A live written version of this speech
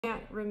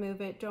Can't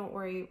remove it, don't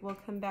worry, we'll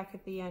come back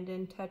at the end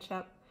and touch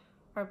up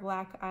our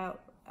black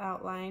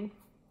outline.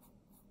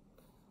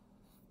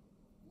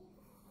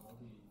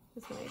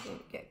 This one I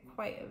didn't get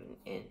quite an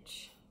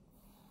inch,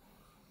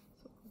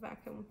 so we'll go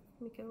back and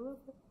make it a little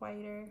bit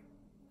whiter.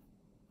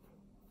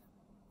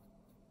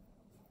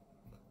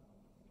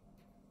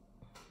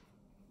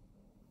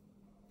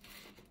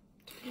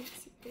 Let's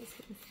see if you guys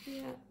can see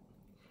it.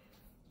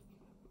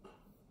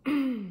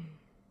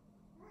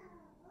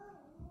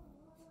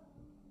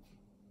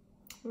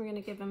 We're going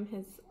to give him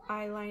his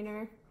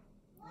eyeliner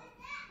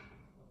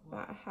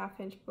about a ½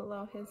 inch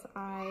below his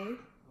eye.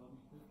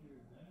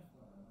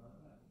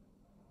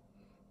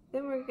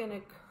 Then we're going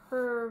to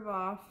curve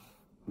off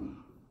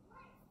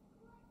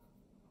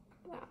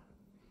that.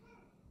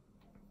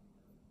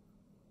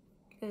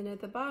 And at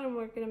the bottom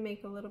we're going to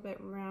make a little bit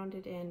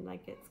rounded in,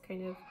 like it's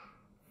kind of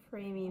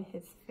framing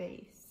his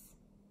face.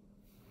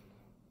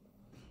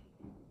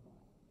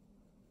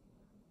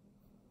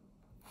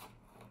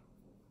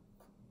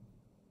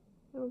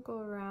 We'll go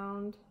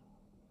around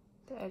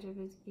the edge of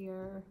his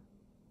ear.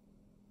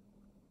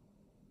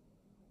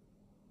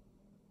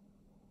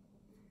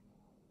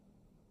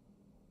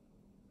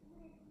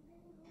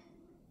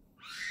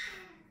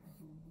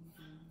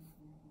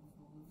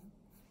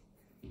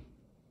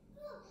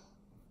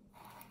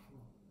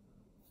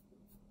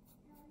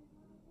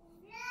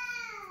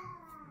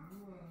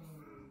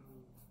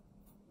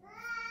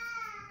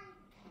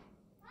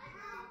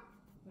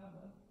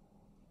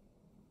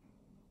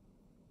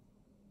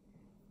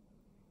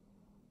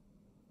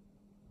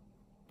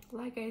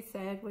 Like I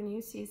said, when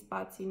you see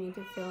spots you need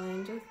to fill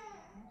in, just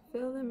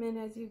fill them in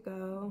as you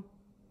go.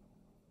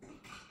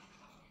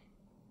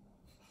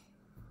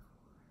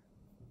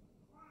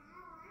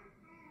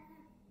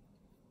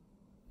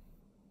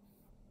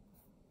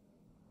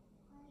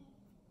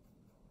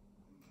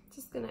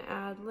 Just gonna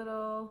add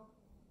little,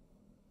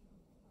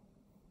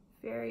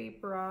 very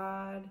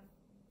broad,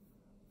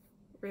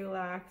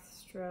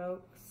 relaxed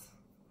strokes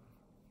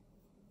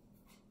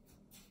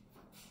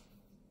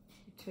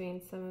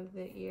between some of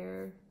the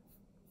ear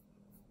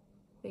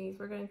things.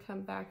 We're going to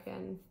come back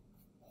and,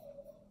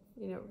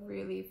 you know,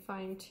 really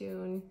fine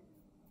tune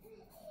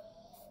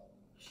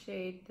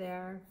shade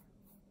there.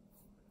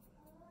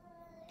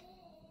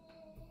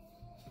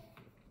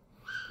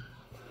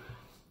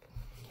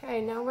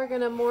 Okay, now we're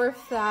going to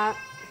morph that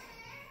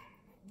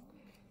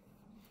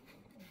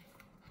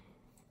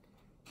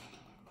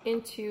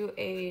into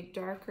a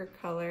darker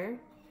color.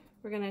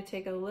 We're going to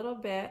take a little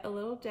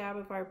dab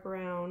of our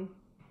brown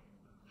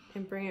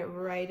and bring it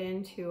right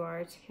into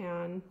our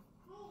tan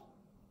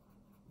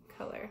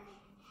color.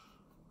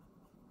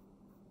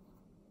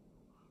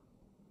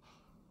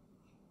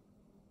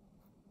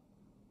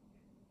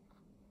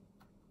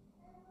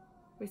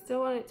 We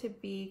still want it to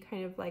be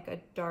kind of like a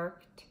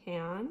dark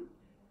tan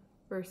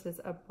versus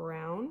a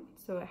brown,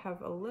 so it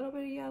have a little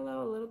bit of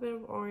yellow, a little bit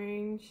of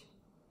orange,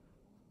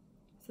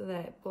 so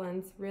that it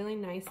blends really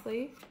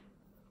nicely.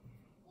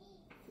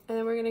 And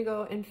then we're going to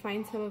go and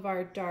find some of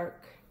our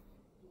dark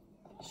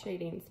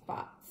shading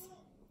spots.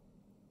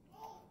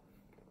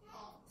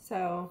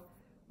 So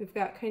we've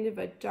got kind of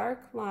a dark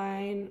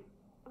line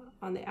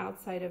on the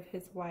outside of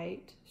his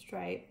white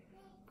stripe.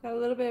 Got a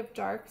little bit of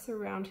darks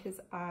around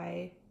his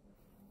eye,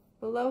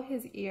 below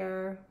his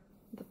ear,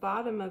 the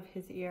bottom of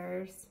his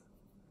ears,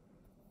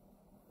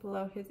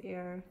 below his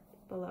ear,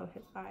 below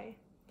his eye.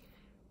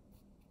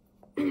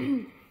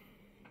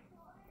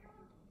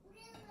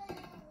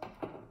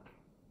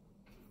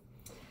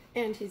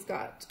 And he's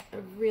got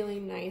a really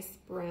nice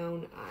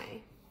brown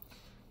eye,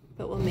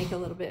 but we'll make a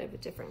little bit of a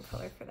different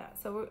color for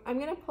that. So I'm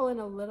gonna pull in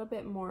a little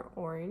bit more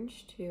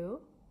orange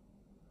too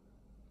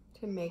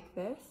to make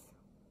this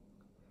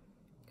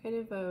kind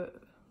of a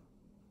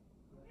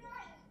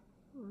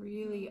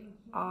really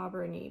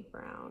auburny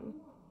brown.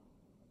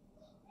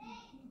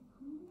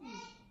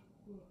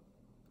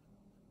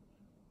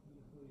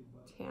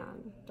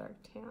 Tan, dark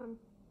tan.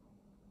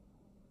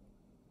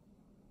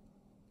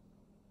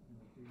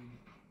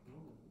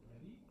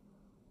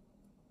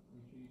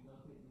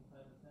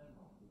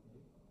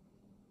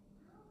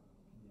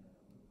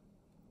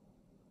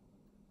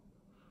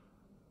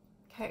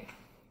 Okay,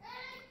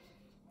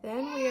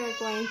 then we are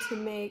going to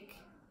make,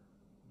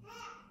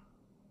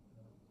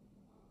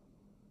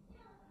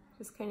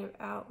 just kind of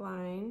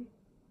outline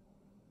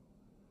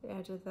the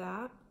edge of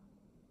that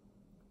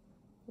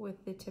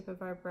with the tip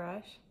of our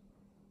brush,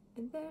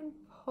 and then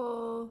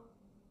pull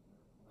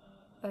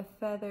a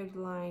feathered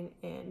line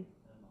in.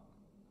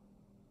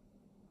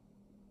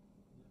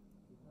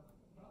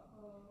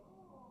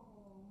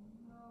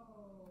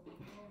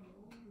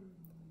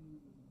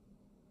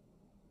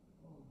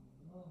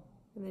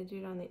 And then do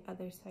it on the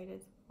other side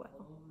as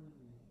well.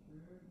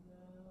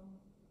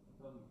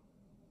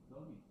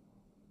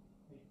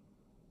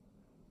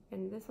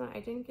 And this one,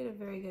 I didn't get a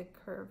very good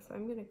curve, so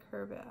I'm going to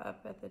curve it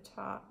up at the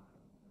top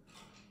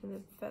and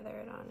then feather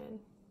it on in.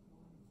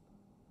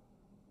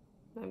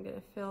 And I'm going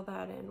to fill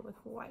that in with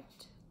white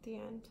at the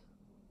end.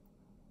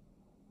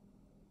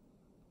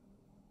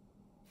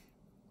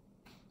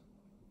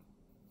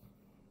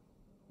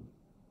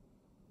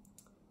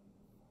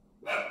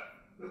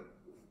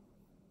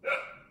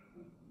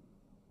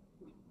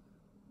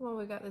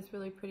 we got this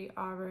really pretty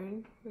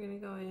auburn. We're gonna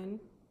go in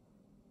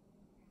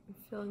and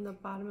fill in the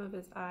bottom of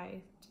his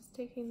eye. Just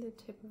taking the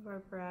tip of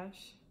our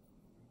brush.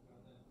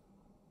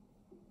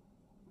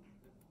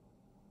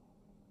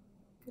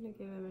 Gonna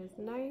give him his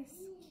nice,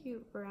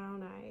 cute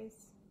brown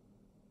eyes.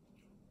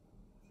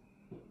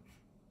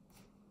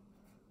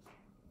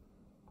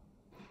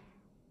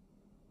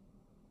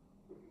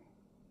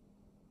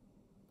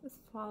 Just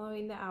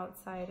following the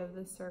outside of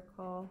the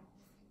circle.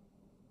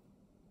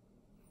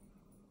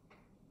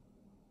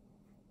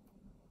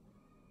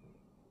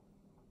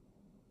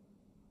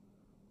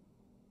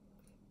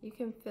 You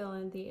can fill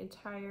in the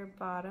entire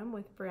bottom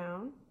with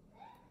brown,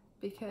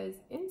 because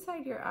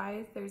inside your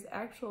eyes there's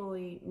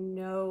actually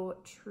no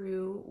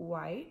true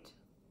white.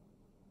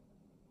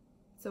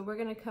 So we're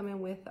gonna come in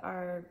with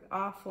our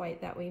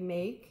off-white that we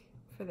make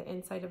for the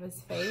inside of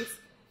his face,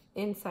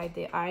 inside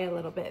the eye a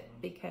little bit,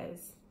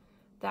 because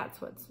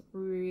that's what's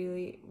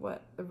really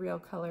what the real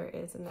color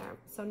is in there.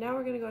 So now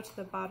we're gonna go to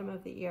the bottom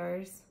of the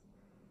ears.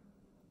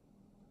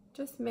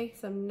 Just make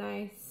some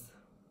nice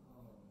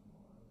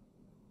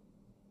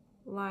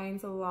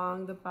lines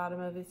along the bottom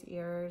of his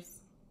ears,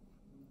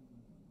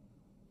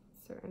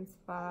 certain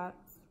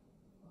spots,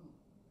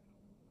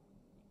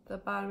 the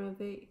bottom of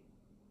the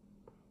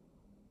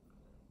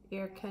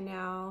ear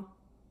canal.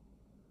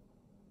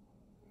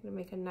 I'm gonna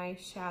make a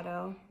nice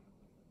shadow.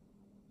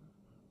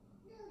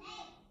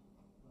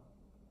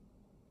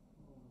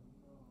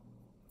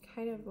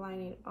 Kind of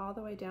lining all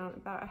the way down,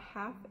 about a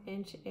 ½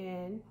 inch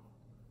in.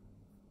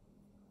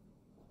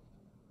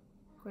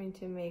 Going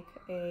to make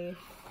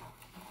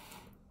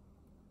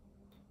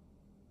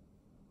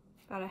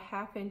about a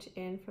 ½ inch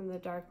in from the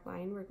dark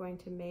line, we're going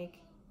to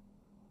make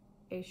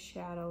a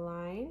shadow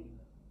line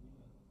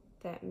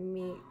that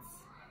meets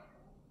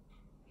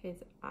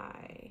his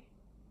eye.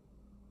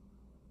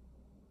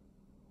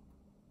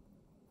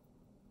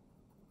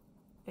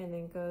 And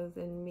then goes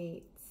and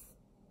meets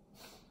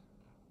the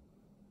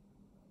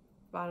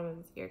bottom of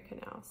his ear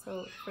canal.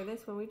 So for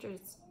this one, we're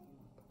just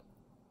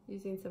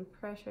using some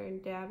pressure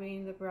and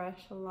dabbing the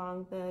brush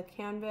along the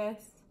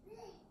canvas.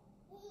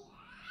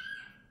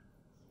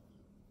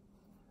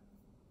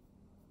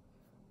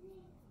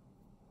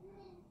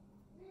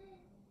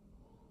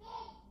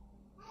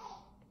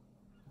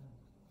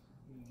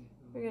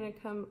 We're gonna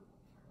come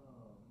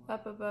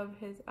up above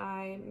his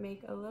eye,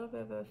 make a little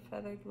bit of a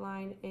feathered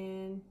line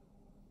in.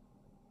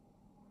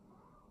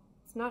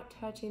 It's not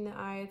touching the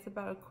eye, it's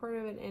about a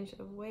 ¼ inch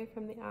away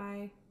from the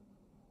eye.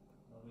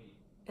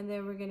 And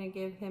then we're gonna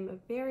give him a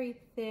very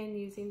thin,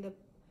 using the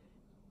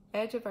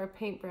edge of our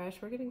paintbrush,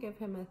 we're gonna give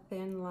him a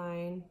thin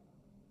line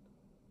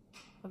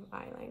of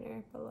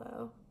eyeliner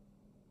below.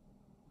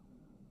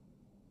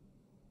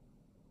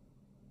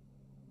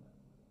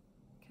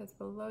 Because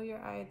below your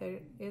eye there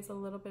is a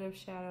little bit of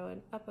shadow,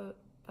 and up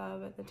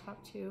above at the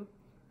top too.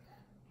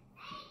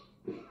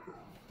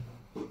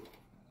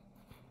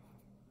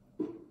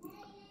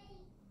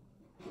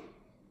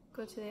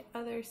 Go to the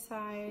other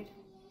side.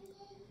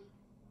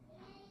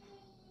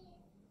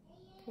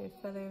 Kind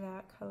of feather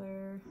that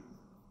color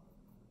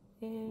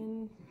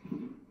in.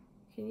 You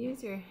can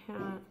use your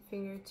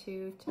finger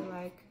too to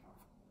like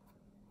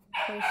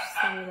push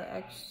some of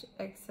the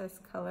excess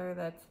color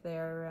that's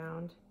there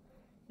around.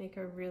 Make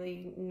a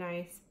really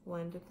nice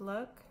blended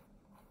look.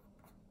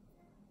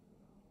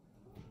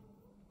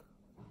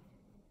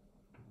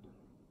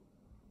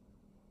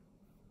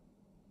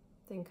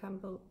 Then come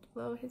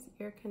below his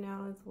ear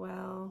canal as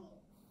well.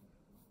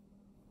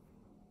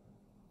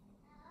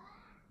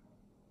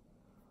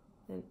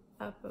 Then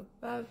up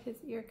above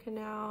his ear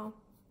canal,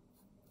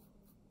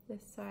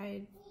 this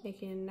side,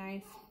 making a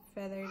nice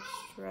feathered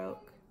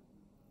stroke.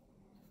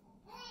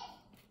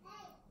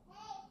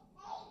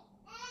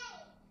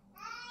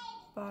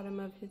 Bottom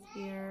of his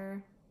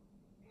ear.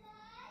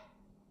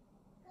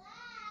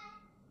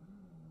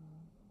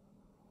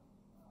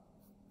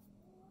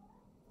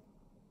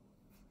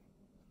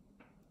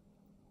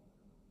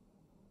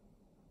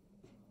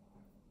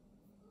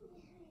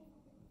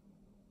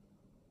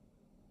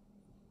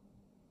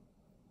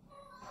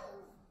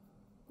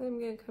 Then I'm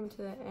going to come to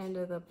the end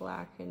of the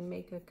black and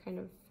make a kind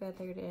of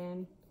feathered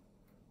in.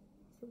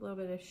 Just a little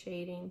bit of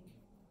shading.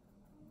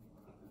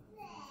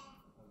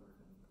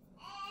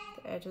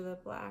 The edge of the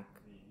black.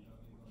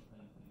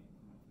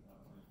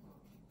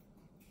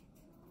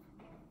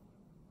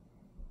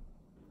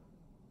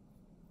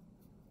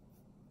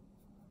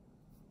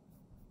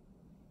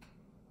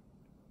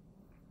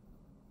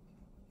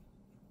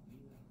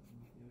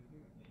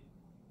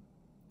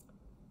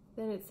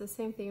 Then it's the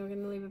same thing, we're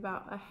going to leave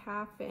about a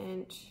 ½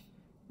 inch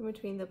in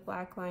between the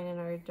black line and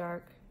our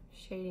dark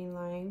shading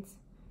lines.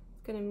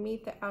 It's going to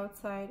meet the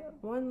outside,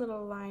 one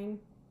little line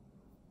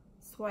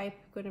swipe,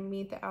 going to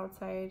meet the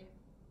outside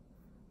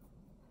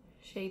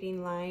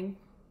shading line.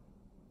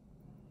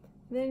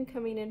 Then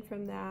coming in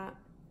from that,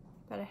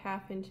 about a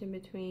 ½ inch in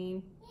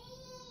between,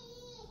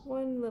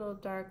 one little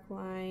dark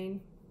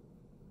line.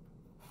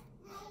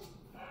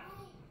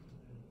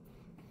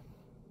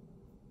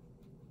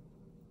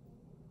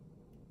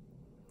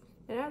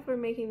 And as we're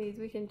making these,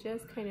 we can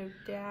just kind of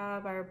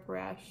dab our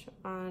brush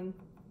on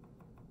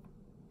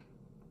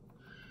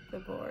the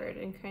board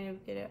and kind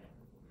of get it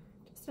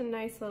just a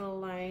nice little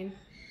line.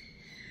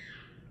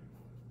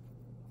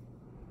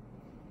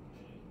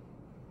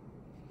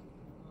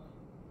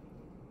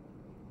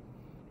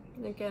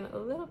 And again, a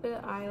little bit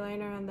of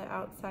eyeliner on the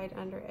outside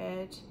under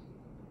edge.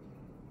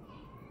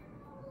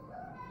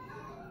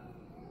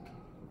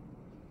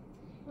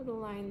 Little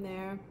line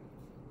there.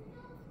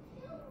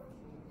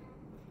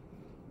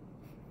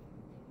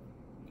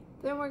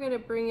 Then we're going to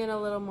bring in a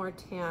little more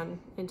tan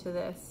into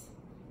this.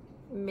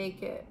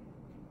 Make it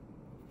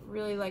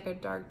really like a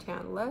dark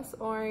tan. Less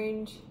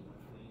orange,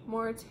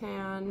 more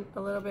tan,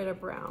 a little bit of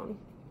brown,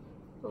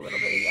 a little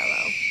bit of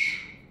yellow.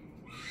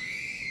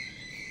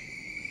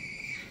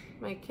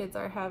 My kids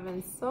are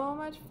having so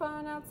much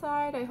fun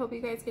outside. I hope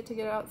you guys get to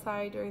get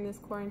outside during this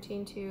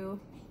quarantine too.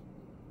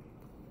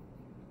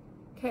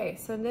 Okay,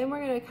 so then we're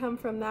gonna come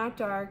from that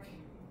dark,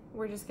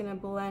 we're just gonna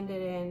blend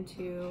it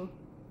into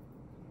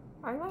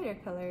our lighter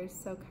colors.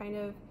 So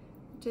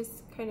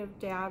just kind of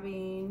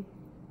dabbing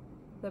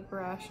the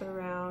brush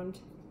around,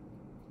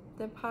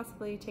 then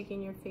possibly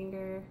taking your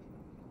finger,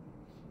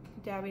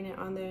 dabbing it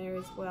on there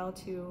as well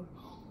to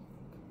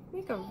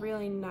make a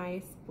really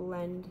nice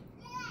blend.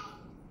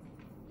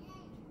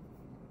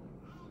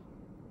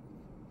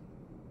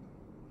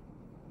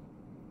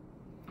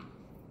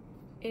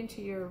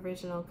 Into your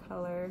original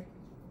color.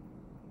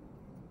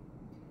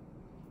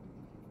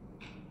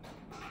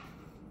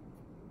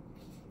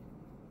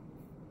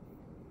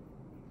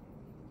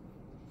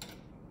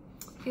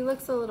 He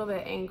looks a little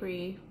bit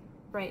angry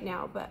right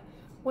now, but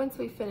once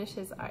we finish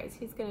his eyes,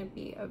 he's gonna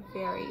be a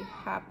very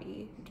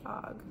happy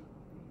dog.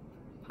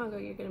 Pongo,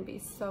 you're gonna be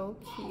so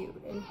cute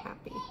and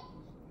happy.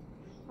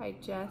 I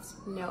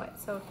just know it.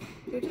 So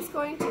you're just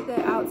going to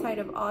the outside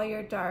of all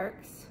your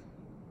darks,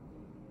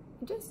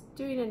 just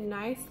doing a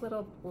nice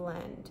little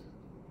blend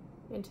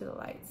into the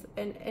lights,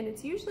 and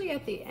it's usually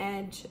at the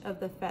edge of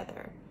the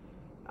feather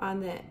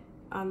on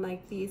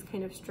like these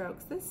kind of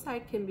strokes. This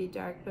side can be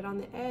dark, but on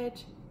the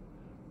edge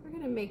we're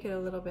going to make it a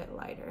little bit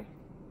lighter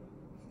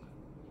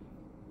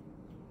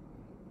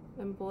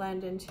and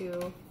blend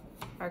into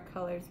our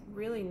colors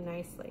really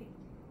nicely.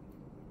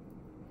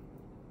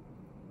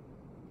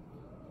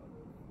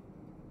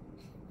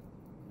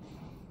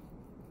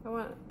 I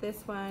want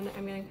this one,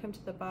 I'm going to come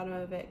to the bottom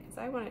of it because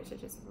I want it to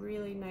just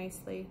really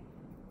nicely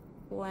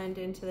blend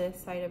into this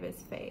side of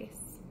his face.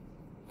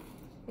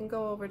 And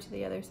go over to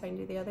the other side and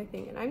do the other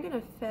thing. And I'm going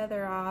to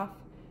feather off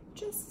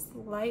just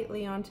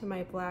slightly onto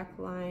my black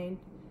line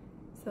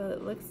so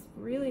it looks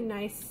really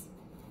nice.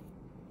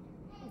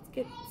 Let's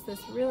get this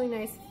really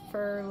nice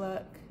fur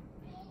look.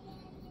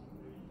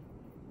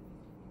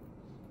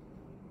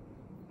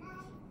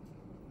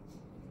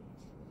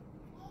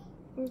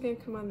 I'm going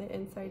to come on the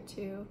inside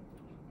too.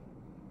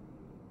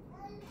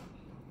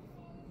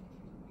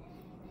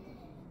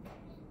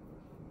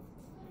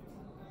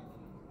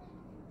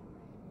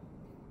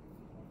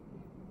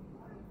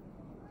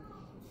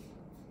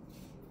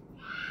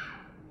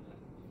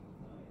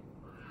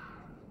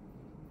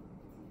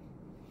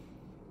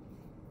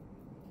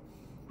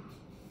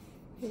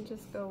 And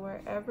just go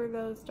wherever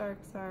those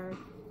darks are.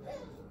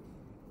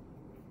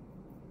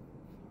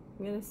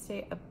 I'm going to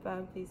stay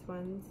above these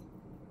ones,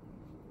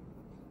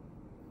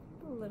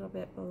 a little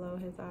bit below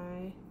his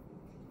eye.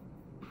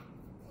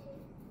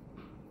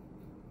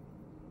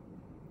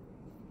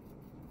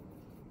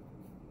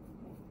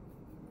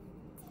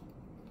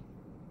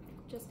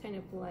 Just kind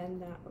of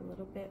blend that a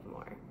little bit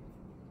more.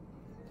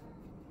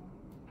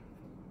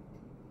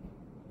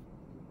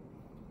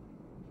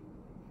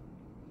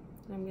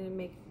 I'm going to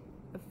make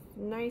a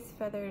nice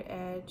feathered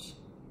edge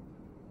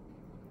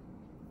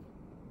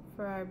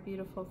for our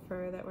beautiful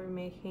fur that we're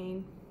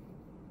making.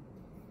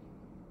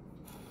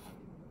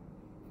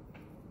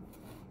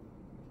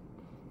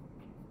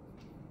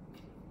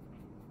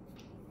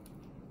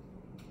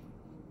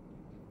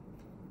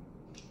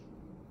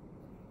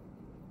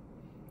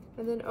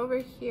 And then over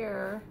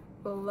here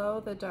below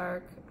the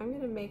dark, I'm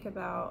going to make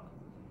about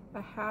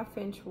a 1/2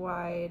 inch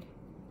wide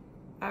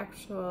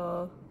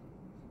actual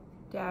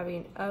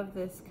dabbing of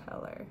this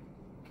color.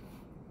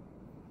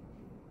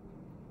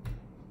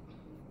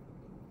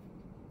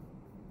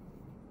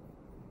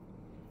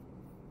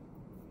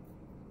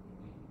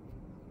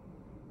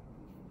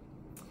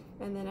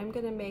 And then I'm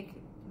going to make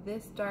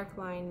this dark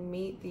line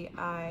meet the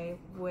eye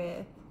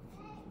with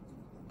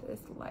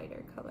this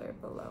lighter color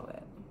below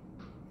it.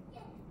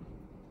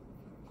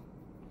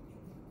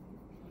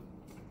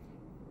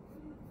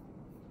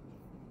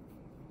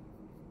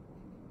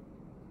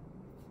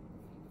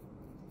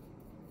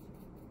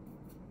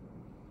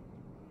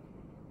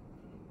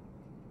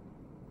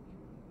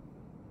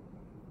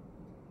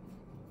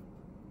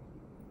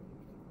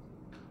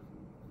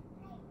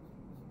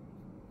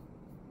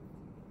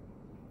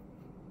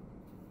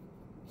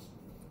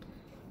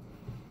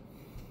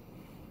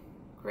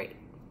 Great.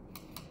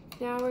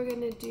 Now we're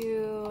going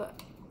to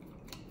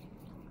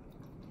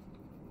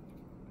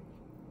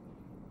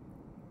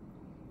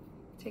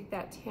take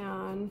that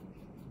tan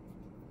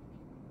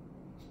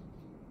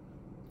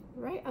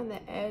right on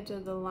the edge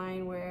of the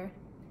line where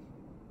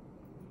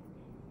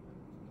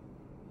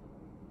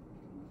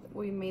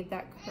we made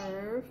that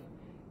curve,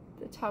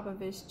 the top of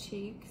his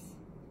cheeks.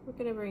 We're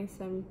gonna bring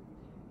some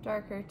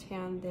darker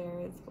tan there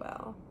as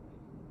well.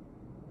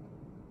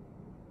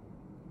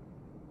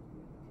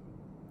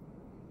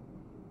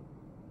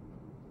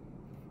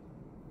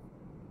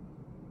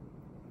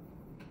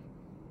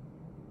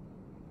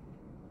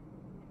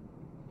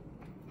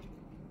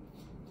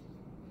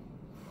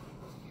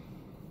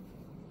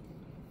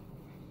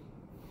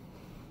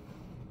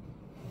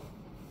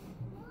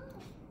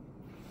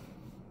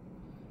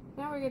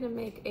 Now we're going to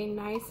make a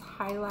nice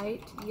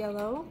highlight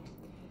yellow.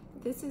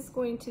 This is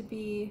going to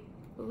be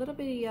a little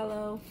bit of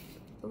yellow,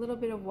 a little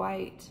bit of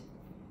white,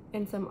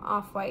 and some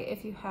off-white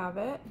if you have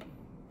it.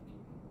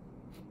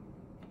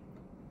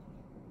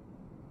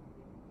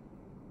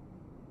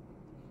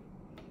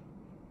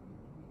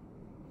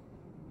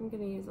 I'm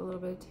going to use a little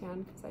bit of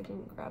tan because I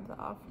didn't grab the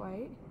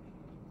off-white.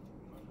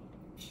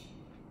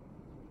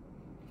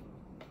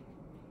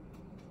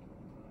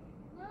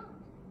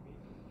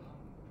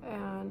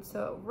 And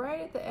so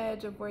right at the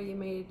edge of where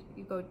you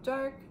go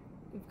dark,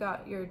 you've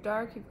got your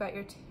dark, you've got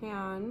your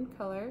tan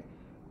color.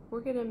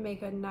 We're gonna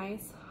make a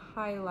nice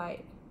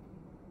highlight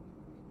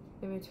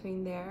in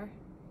between there,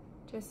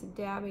 just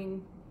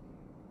dabbing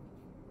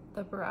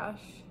the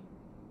brush.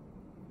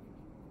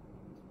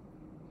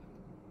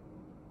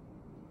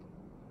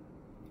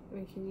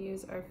 We can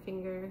use our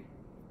finger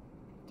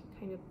to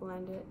kind of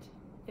blend it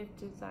if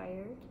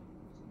desired.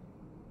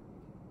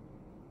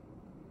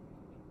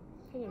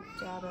 Kind of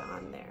dab it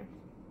on there.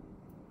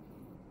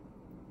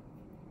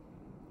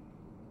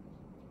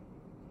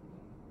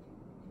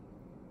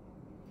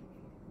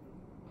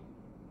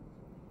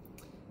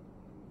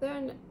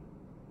 Then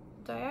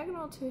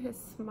diagonal to his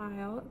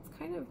smile, it's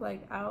kind of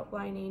like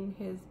outlining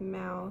his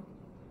mouth.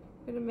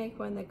 I'm gonna make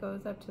one that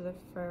goes up to the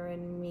fur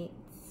and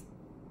meets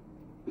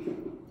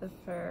the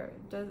fur.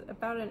 Does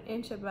about an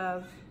inch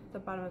above the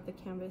bottom of the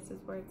canvas is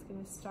where it's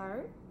gonna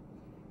start.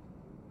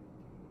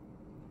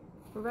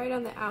 Right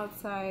on the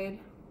outside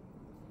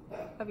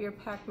of your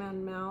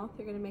Pac-Man mouth,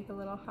 you're going to make a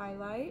little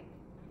highlight.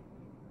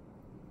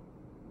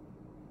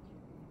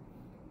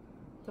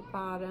 The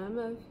bottom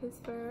of his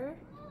fur.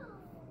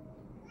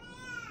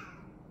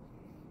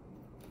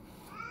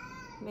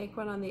 Make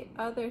one on the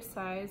other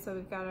side. So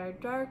we've got our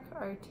dark,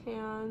 our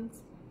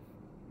tans.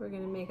 We're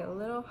going to make a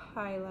little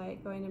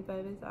highlight going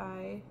above his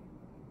eye.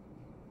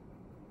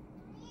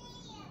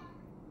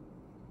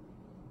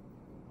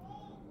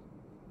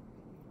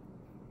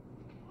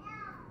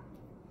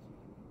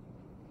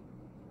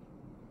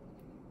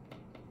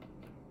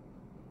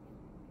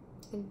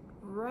 And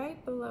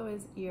right below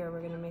his ear,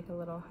 we're going to make a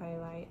little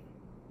highlight.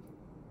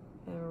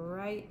 And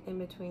right in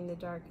between the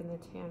dark and the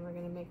tan, we're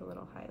going to make a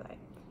little highlight.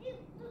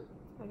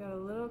 I got a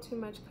little too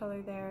much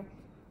color there,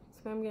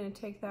 so I'm going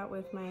to take that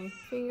with my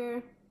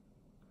finger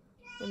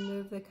and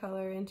move the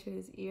color into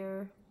his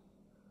ear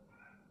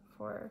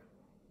for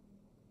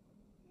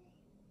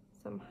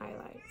some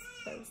highlights,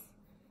 because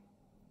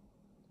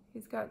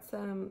he's got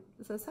some,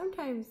 so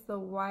sometimes the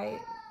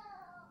light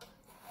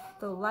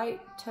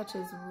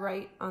touches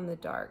right on the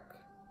dark,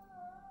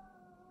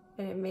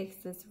 and it makes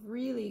this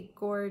really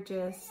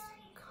gorgeous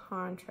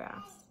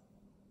contrast.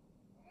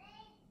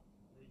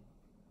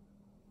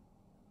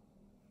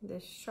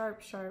 This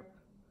sharp, sharp,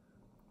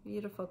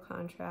 beautiful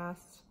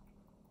contrast.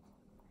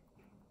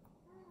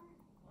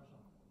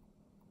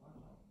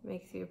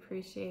 Makes you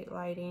appreciate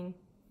lighting.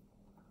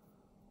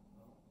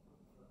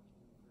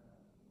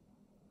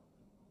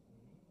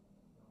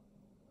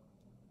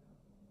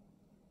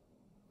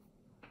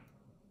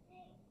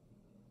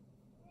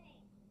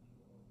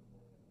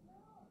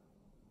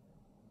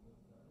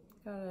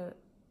 Got a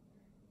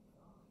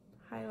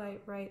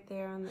highlight right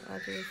there on the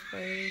edge of his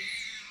face.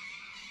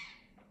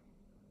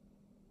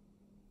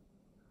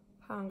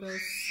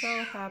 Pongo's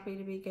so happy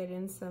to be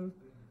getting some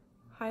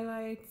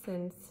highlights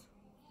and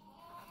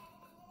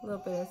a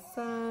little bit of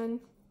sun.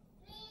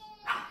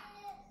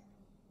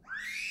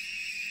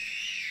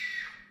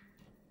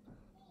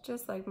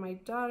 Just like my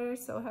daughter,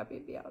 so happy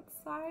to be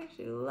outside.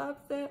 She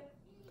loves it.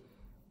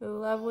 I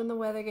love when the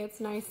weather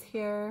gets nice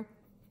here.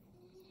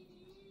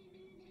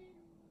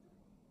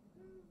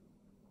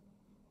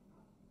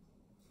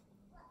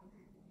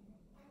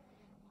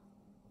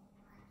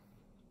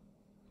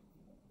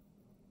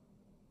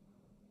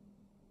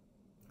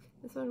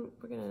 This one,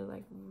 we're gonna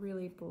like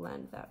really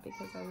blend that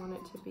because I want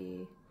it to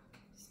be,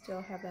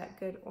 still have that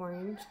good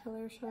orange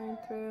color showing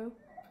through.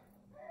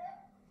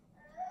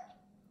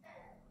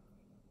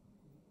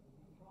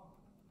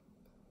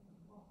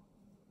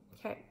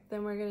 Okay,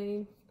 then we're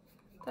gonna,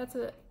 that's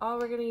it. All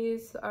we're gonna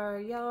use our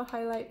yellow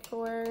highlight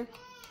for.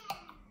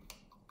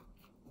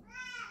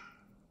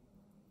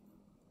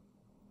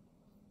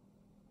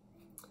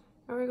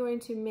 Now we're going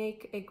to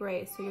make a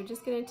gray. So you're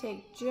just gonna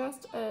take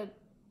just a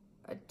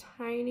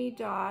tiny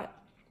dot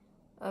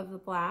of the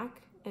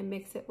black and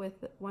mix it with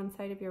one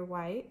side of your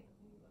white.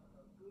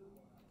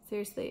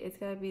 Seriously, it's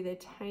gotta be the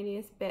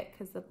tiniest bit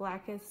because the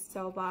black is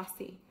so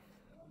bossy.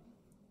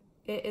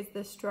 it is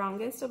the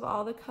strongest of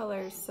all the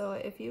colors, so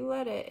if you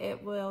let it,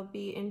 it will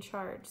be in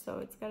charge. So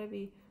it's got to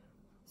be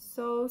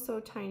so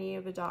tiny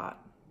of a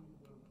dot.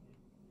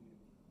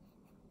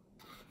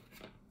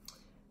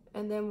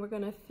 And then we're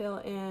going to fill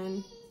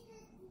in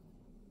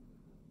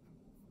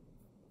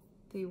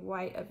the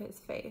white of his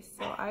face.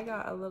 So I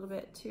got a little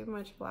bit too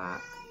much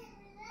black,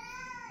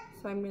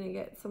 so I'm going to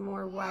get some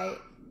more white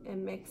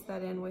and mix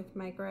that in with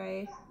my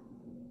gray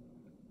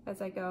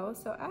as I go.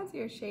 So as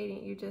you're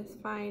shading, you just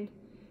find,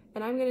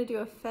 and I'm going to do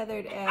a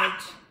feathered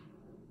edge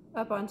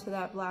up onto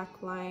that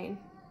black line.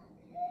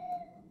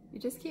 You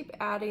just keep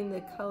adding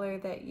the color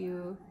that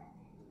you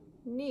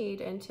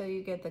need until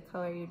you get the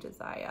color you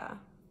desire.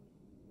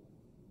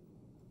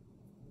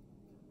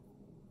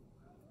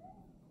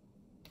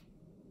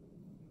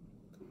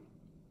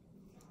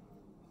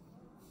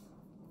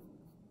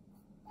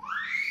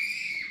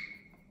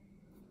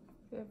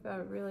 I've got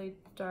a really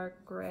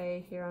dark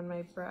gray here on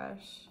my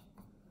brush.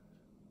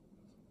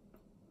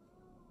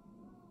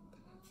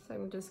 So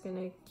I'm just going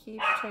to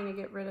keep trying to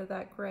get rid of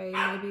that gray,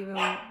 maybe even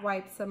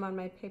wipe some on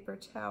my paper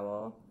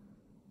towel,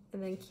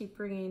 and then keep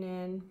bringing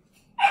in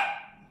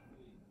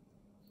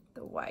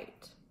the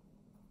white.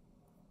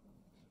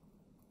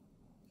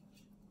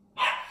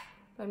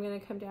 I'm going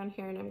to come down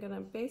here and I'm going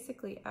to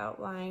basically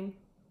outline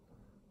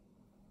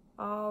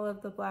all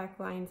of the black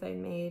lines I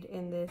made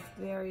in this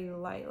very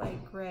light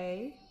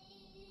gray.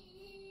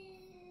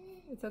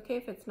 It's okay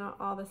if it's not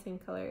all the same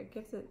color. It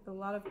gives it a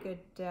lot of good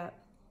depth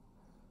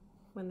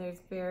when there's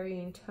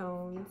varying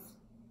tones.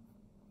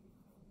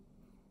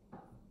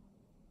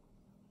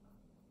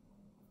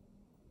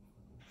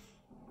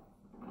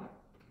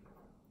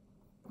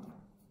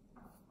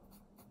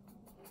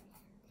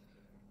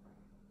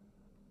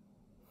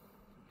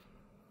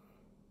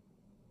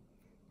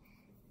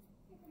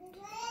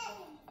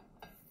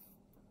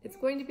 It's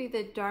going to be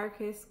the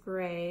darkest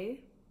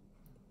gray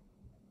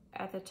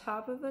at the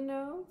top of the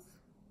nose,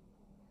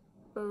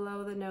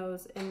 below the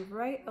nose, and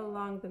right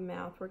along the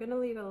mouth. We're going to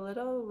leave a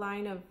little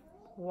line of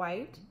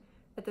white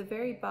at the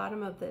very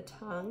bottom of the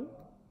tongue,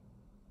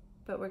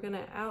 but we're going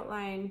to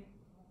outline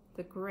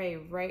the gray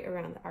right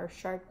around our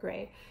sharp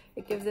gray.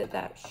 It gives it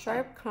that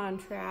sharp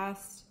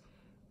contrast,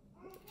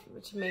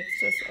 which makes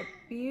just a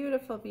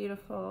beautiful,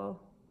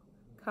 beautiful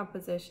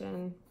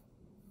composition.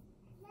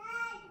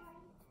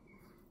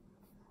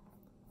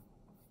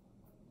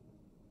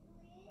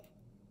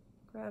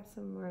 Grab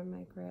some more of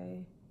my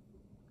gray.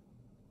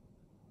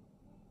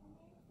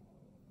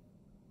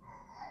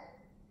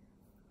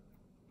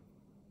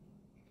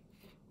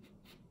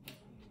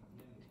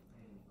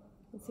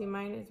 See,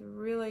 mine is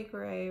really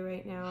gray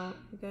right now.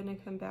 I'm going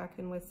to come back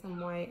in with some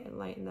white and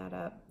lighten that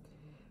up.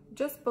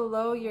 Just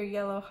below your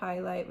yellow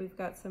highlight, we've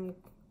got some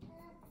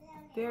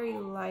very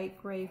light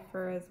gray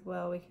fur as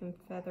well we can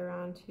feather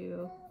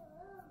onto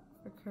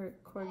our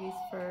Corgi's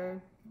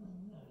fur.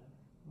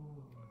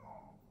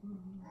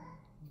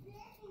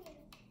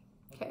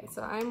 Okay,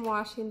 so I'm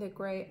washing the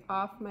gray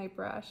off my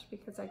brush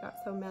because I got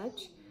so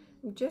much.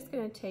 I'm just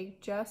going to take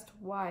just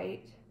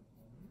white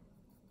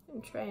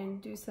and try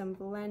and do some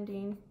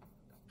blending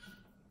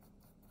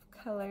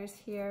colors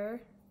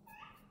here.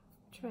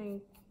 Try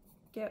and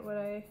get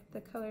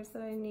the colors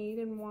that I need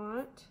and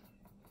want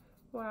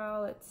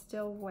while it's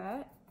still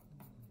wet.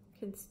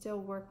 Can still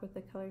work with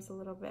the colors a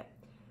little bit.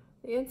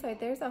 The inside,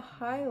 there's a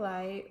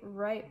highlight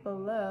right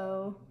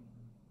below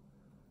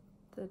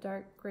the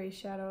dark gray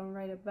shadow and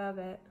right above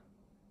it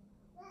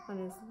on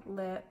his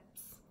lips.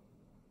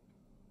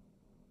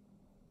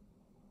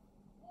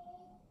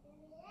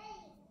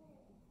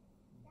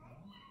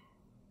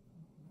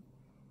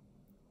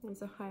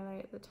 There's a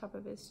highlight at the top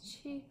of his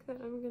cheek that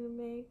I'm going to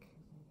make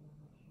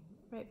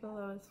right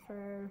below his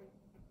fur,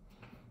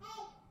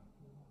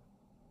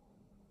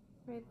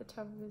 right at the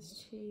top of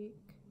his cheek.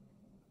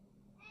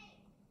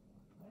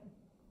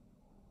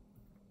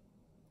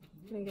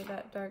 I'm going to get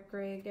that dark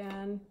gray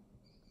again,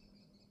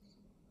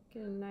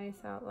 get a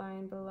nice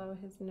outline below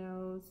his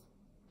nose.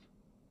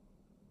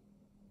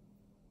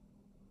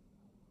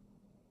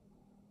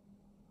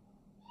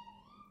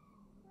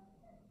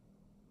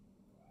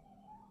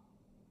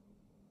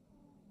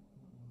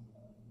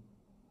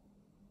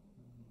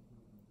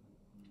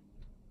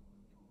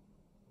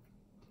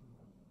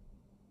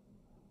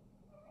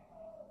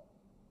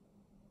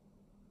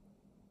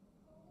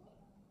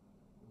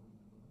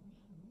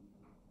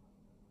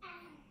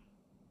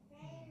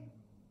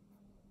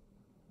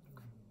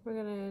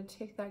 We're going to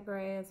take that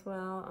gray as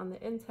well on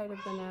the inside of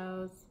the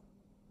nose.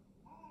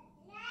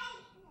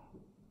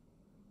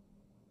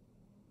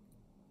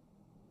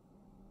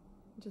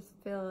 Just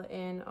fill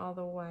in all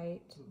the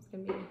white. It's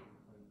going to be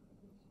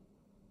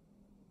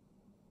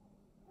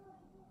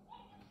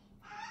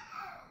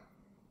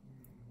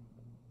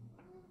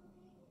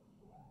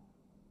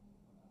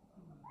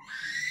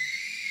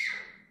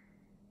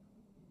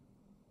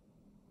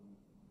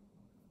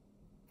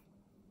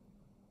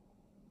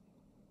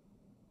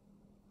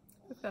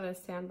got a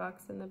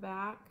sandbox in the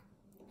back,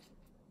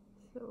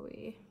 so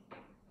we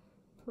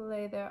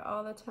play there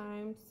all the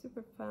time.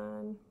 Super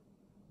fun.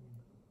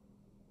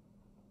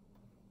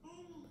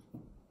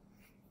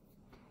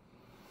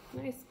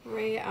 Nice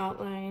gray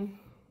outline.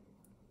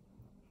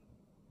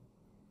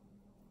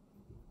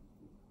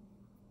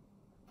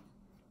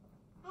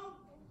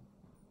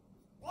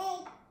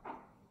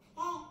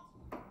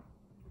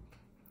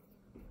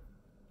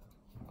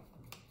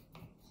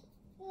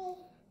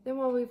 Then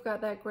while we've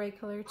got that gray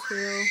color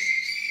too,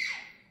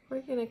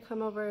 we're gonna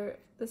come over,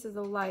 this is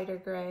a lighter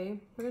gray.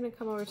 We're gonna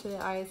come over to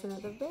the eyes, and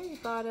at the very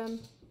bottom,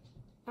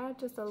 add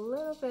just a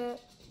little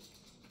bit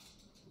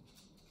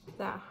of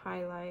that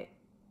highlight.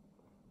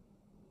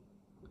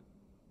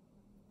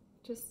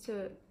 Just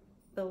to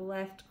the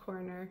left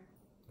corner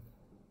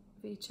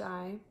of each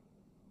eye.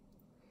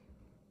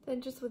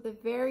 Then just with the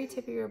very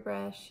tip of your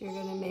brush, you're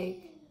gonna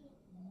make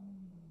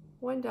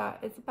one dot.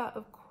 It's about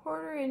a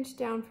 1/4 inch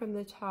down from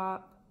the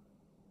top,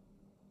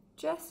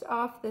 just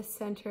off the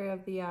center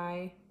of the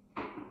eye.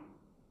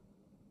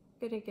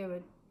 Gonna give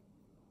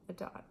a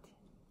dot.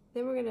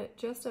 Then we're gonna,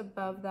 just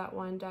above that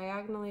one,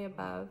 diagonally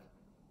above,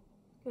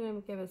 gonna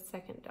give a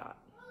second dot.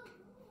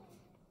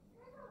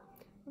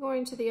 We're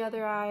going to the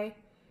other eye.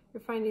 You're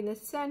finding the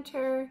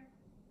center,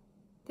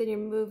 then you're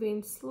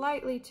moving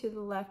slightly to the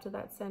left of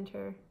that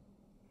center,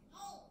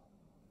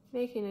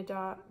 making a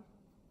dot,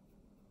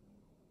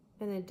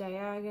 and then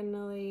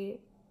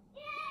diagonally,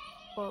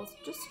 well,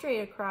 just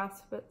straight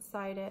across, but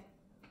side it,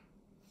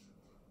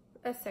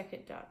 a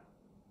second dot.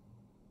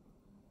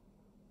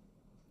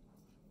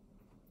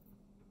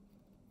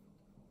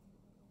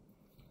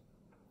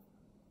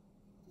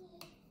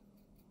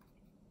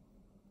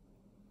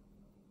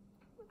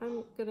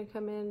 I'm gonna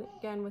come in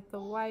again with the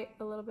white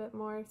a little bit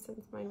more,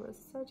 since mine was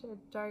such a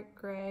dark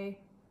gray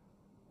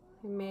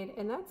I made,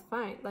 and that's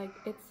fine. Like,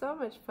 it's so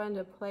much fun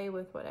to play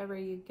with whatever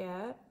you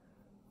get,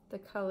 the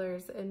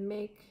colors, and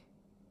make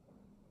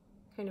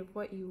kind of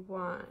what you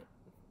want.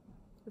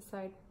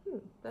 Decide,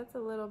 that's a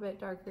little bit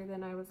darker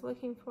than I was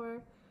looking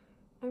for.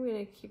 I'm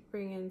gonna keep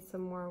bringing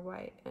some more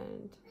white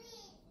and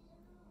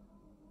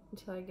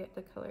until I get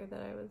the color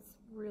that I was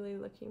really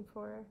looking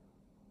for.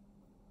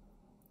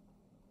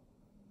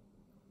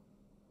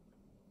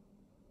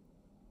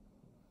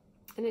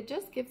 And it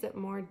just gives it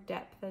more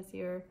depth as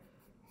you're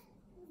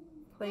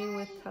playing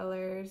with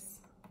colors.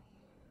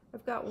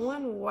 I've got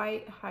one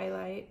white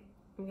highlight.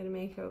 I'm gonna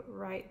make it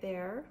right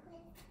there.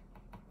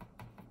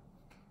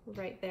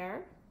 Right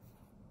there.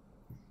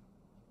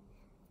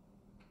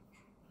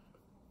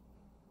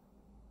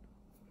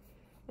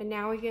 And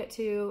now we get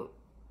to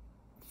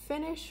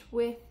finish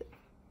with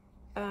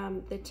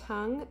the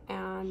tongue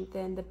and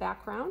then the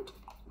background.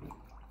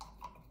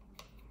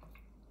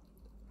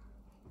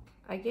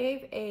 I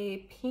gave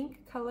a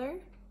pink color,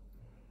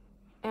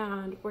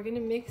 and we're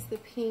gonna mix the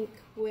pink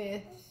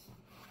with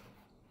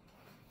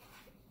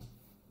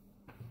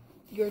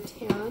your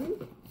tan.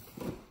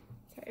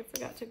 Sorry, I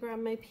forgot to grab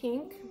my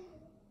pink.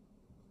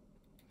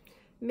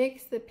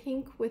 Mix the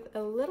pink with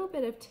a little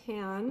bit of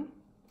tan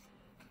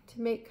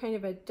to make kind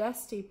of a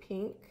dusty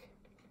pink.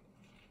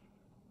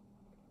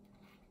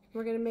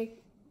 We're gonna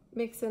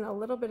mix in a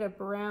little bit of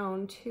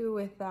brown too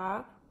with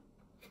that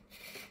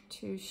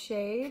to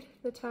shade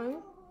the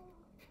tongue,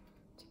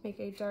 to make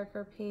a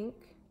darker pink.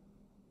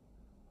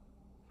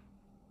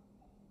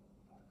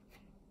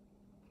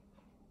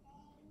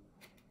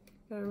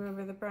 Gotta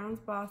remember the brown's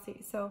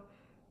bossy, so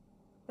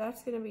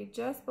that's gonna be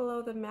just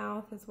below the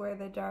mouth is where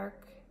the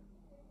dark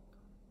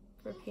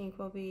for pink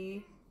will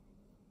be.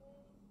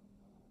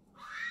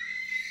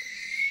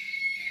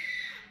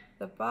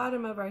 The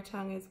bottom of our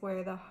tongue is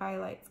where the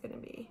highlight's gonna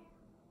be.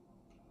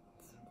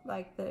 It's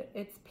like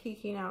it's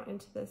peeking out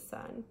into the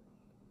sun.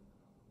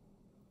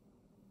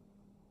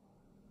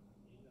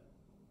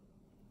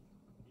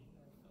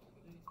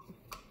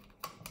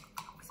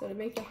 So to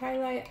make the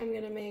highlight, I'm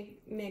gonna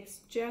mix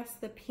just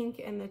the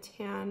pink and the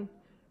tan,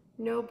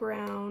 no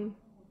brown.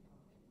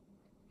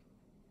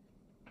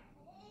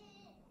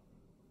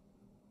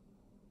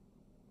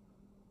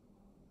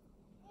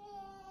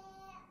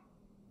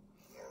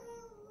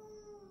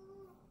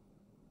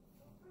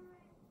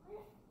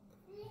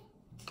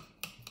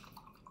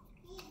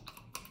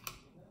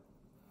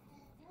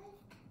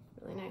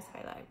 Really nice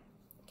highlight.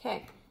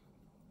 Okay,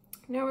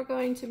 now we're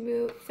going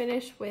to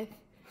finish with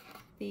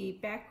the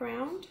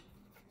background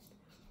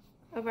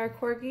of our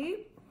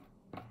Corgi.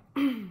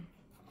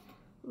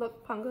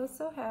 Look, Pongo's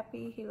so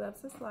happy. He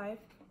loves his life.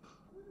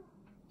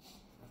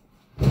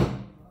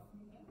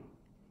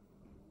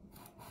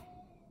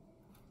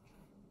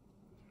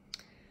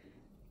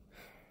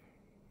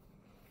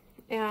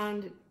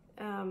 And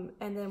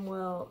then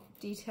we'll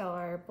detail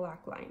our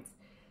black lines.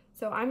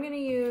 So I'm going to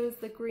use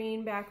the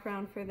green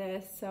background for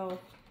this. So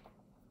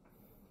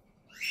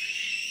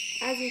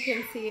as you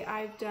can see,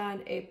 I've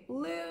done a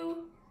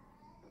blue,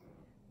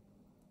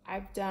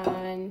 I've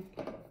done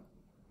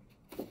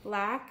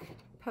black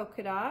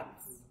polka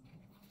dots,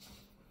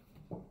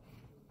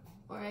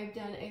 or I've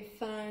done a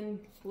fun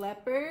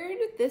leopard.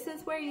 This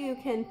is where you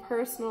can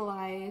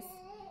personalize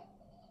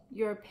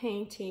your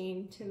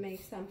painting to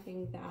make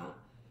something that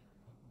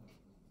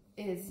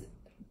is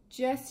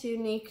just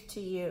unique to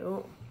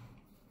you.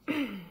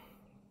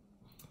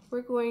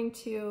 We're going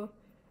to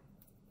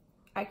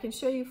I can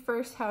show you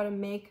first how to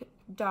make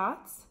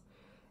dots.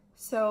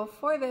 So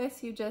for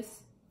this, you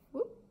just,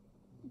 whoop,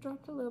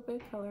 dropped a little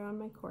bit of color on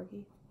my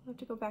Corgi. I'll have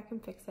to go back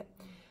and fix it.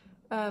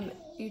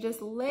 You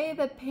just lay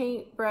the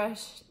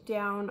paintbrush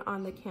down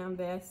on the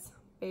canvas,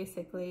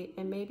 basically,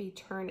 and maybe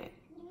turn it.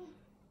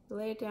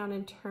 Lay it down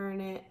and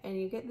turn it,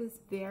 and you get this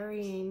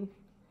varying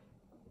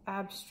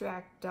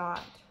abstract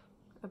dot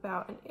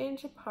about 1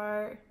 inch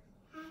apart.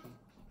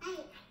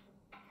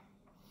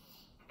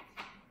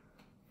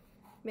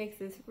 Makes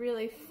this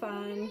really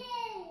fun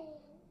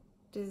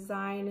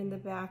design in the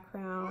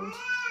background.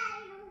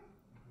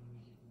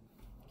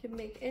 You can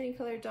make any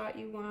color dot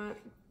you want.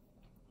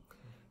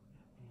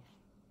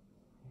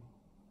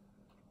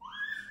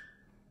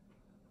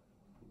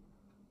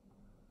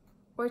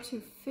 Or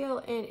to fill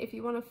in, if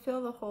you want to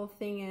fill the whole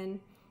thing in,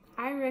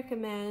 I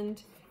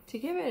recommend to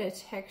give it a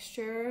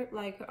texture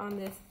like on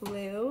this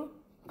blue.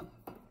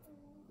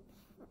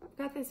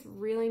 Got this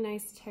really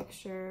nice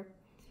texture.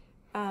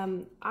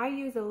 I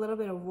use a little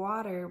bit of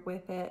water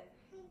with it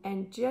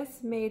and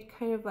just made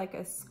kind of like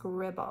a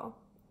scribble.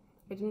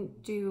 I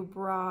didn't do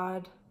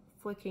broad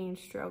flicking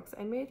strokes.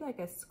 I made like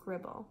a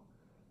scribble.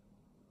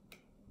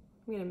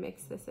 I'm gonna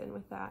mix this in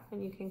with that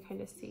and you can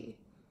kind of see.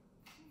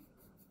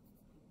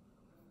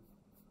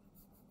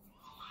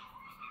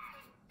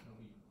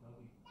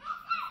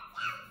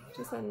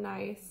 Just a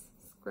nice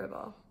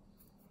scribble.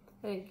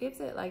 And it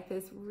gives it like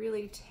this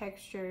really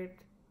textured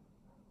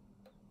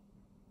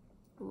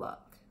look.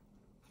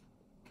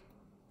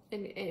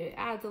 And it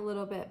adds a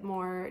little bit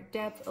more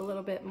depth, a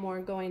little bit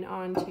more going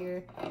on to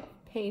your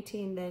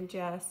painting than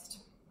just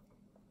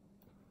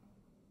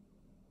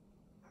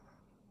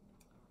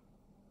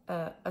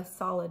a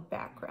solid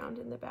background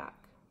in the back.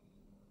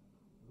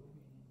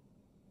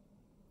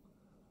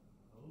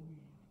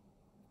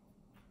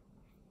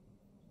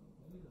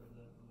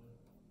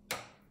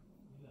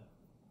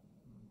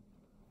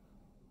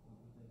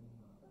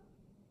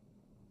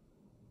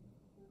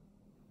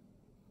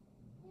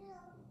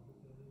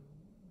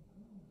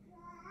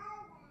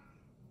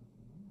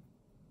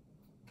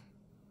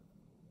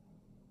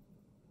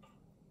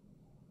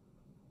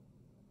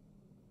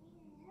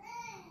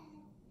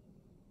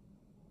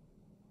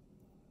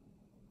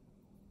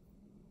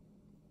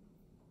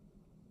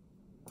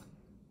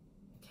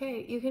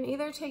 Okay, you can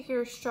either take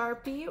your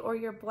Sharpie or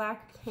your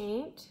black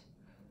paint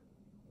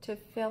to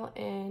fill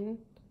in,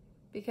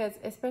 because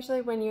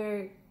especially when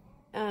you're,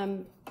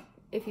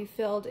 if you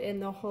filled in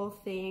the whole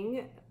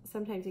thing,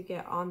 sometimes you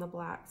get on the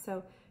black.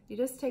 So you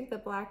just take the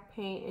black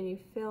paint and you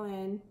fill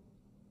in,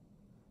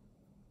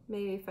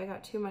 maybe if I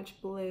got too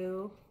much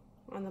blue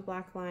on the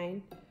black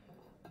line,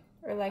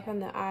 or like on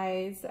the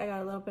eyes, I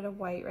got a little bit of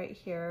white right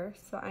here.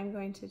 So I'm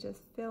going to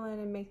just fill in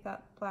and make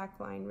that black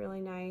line really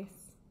nice.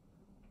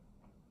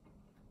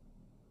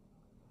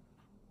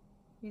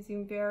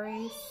 Using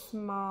very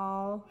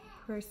small,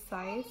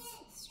 precise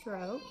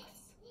strokes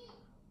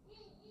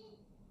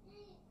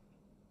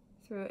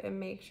through it and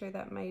make sure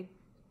that my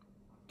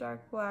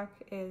dark black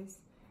is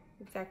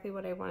exactly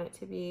what I want it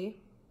to be.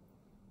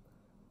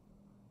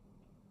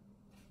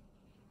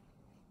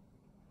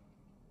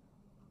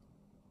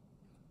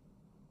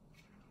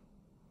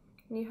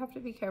 And you have to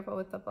be careful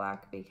with the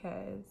black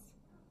because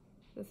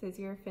this is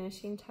your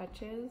finishing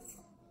touches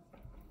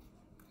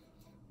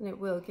and it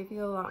will give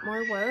you a lot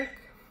more work.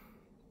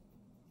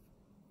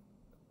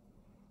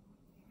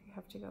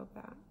 Have to go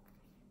back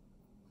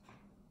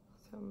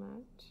so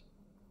much.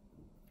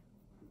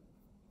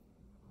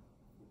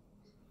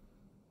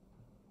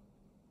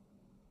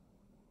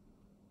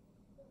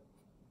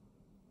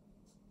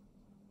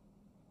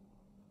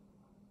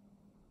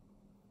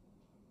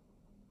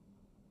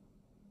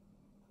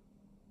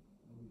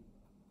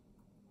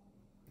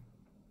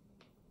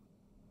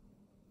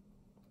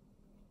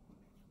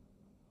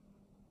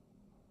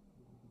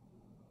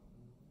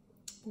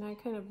 And I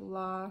kind of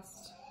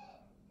lost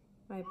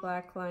my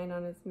black line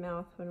on his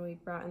mouth when we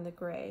brought in the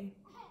gray.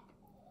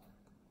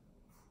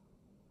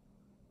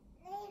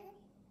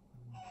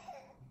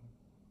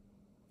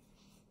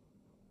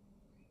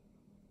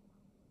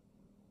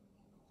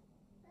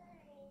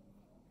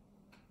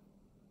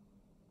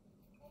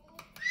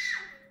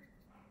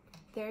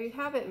 There you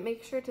have it.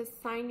 Make sure to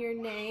sign your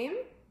name.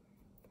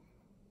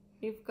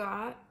 You've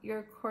got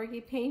your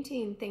Corgi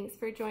painting. Thanks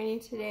for joining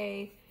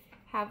today.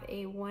 Have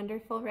a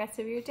wonderful rest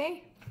of your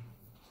day.